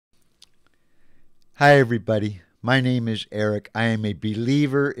Hi, everybody. My name is Eric. I am a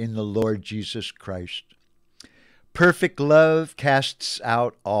believer in the Lord Jesus Christ. Perfect love casts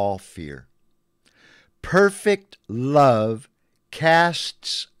out all fear. Perfect love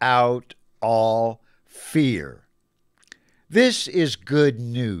casts out all fear. This is good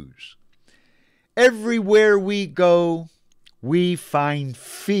news. Everywhere we go, we find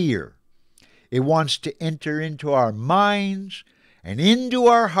fear. It wants to enter into our minds and into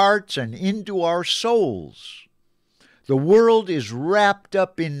our hearts and into our souls. The world is wrapped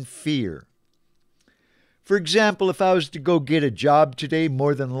up in fear. For example, if I was to go get a job today,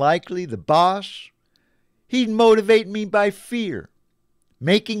 more than likely the boss, he'd motivate me by fear,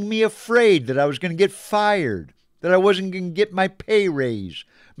 making me afraid that I was going to get fired, that I wasn't going to get my pay raise,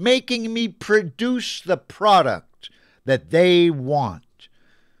 making me produce the product that they want,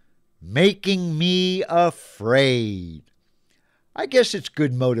 making me afraid. I guess it's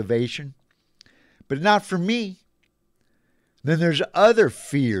good motivation, but not for me. Then there's other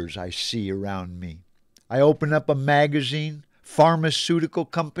fears I see around me. I open up a magazine, pharmaceutical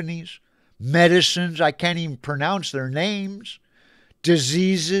companies, medicines, I can't even pronounce their names,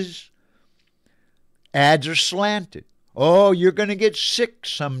 diseases. Ads are slanted. Oh, you're going to get sick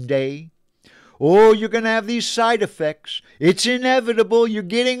someday. Oh, you're going to have these side effects. It's inevitable. You're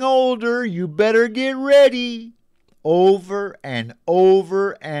getting older. You better get ready. Over and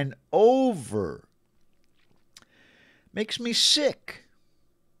over and over. Makes me sick.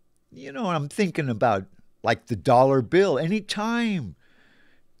 You know, I'm thinking about like the dollar bill. Any time,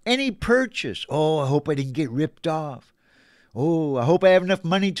 any purchase. Oh, I hope I didn't get ripped off. Oh, I hope I have enough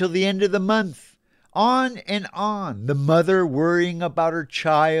money till the end of the month. On and on. The mother worrying about her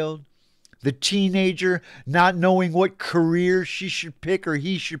child. The teenager not knowing what career she should pick or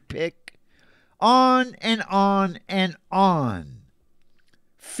he should pick. On and on and on.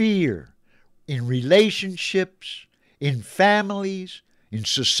 Fear in relationships, in families, in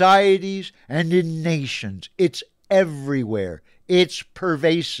societies, and in nations. It's everywhere. It's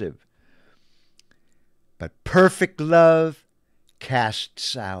pervasive. But perfect love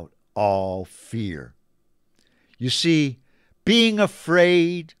casts out all fear. You see, being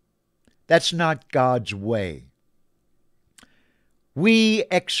afraid, that's not God's way. We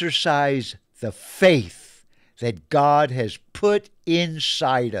exercise the faith that God has put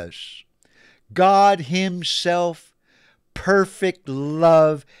inside us. God Himself, perfect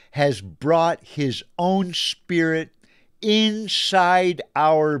love, has brought His own Spirit inside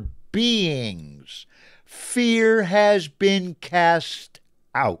our beings. Fear has been cast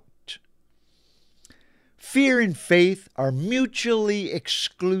out. Fear and faith are mutually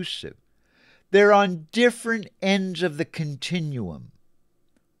exclusive. They're on different ends of the continuum.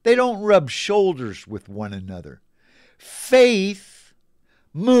 They don't rub shoulders with one another. Faith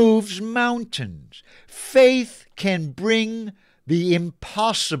moves mountains. Faith can bring the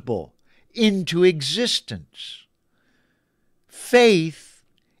impossible into existence. Faith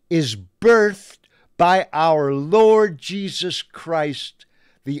is birthed by our Lord Jesus Christ,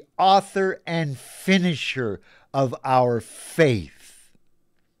 the author and finisher of our faith.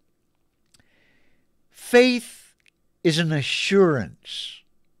 Faith is an assurance.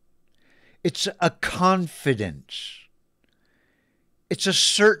 It's a confidence. It's a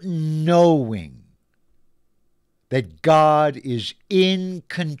certain knowing that God is in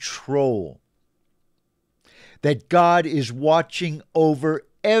control, that God is watching over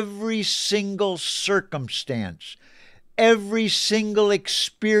every single circumstance, every single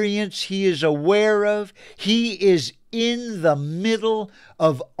experience He is aware of. He is in the middle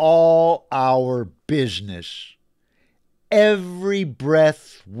of all our business. Every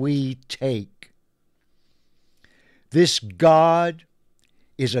breath we take. This God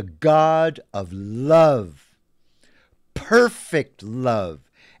is a God of love, perfect love,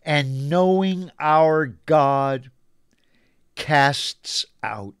 and knowing our God casts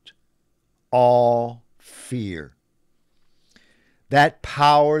out all fear. That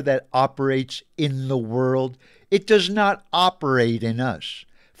power that operates in the world, it does not operate in us.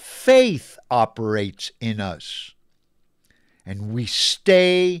 Faith operates in us. And we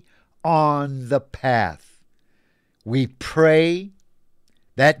stay on the path. We pray.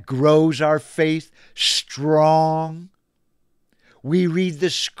 That grows our faith strong. We read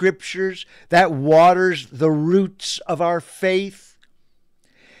the scriptures. That waters the roots of our faith.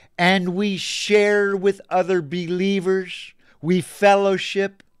 And we share with other believers. We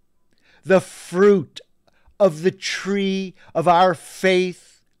fellowship the fruit of the tree of our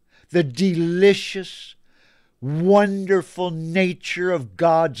faith, the delicious, wonderful nature of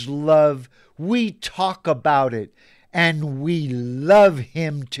God's love. We talk about it and we love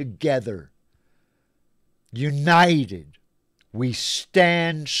Him together. united, we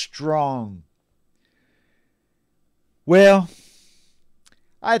stand strong. Well,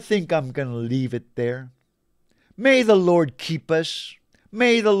 I think I'm going to leave it there. May the Lord keep us.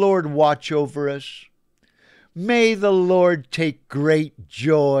 May the Lord watch over us. May the Lord take great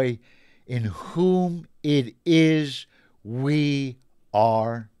joy in whom it is we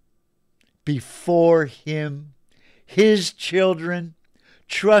are before Him, His children,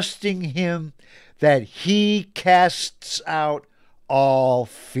 trusting Him that He casts out all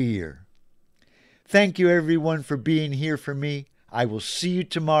fear. Thank you, everyone, for being here for me. I will see you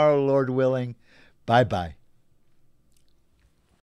tomorrow, Lord willing. Bye-bye.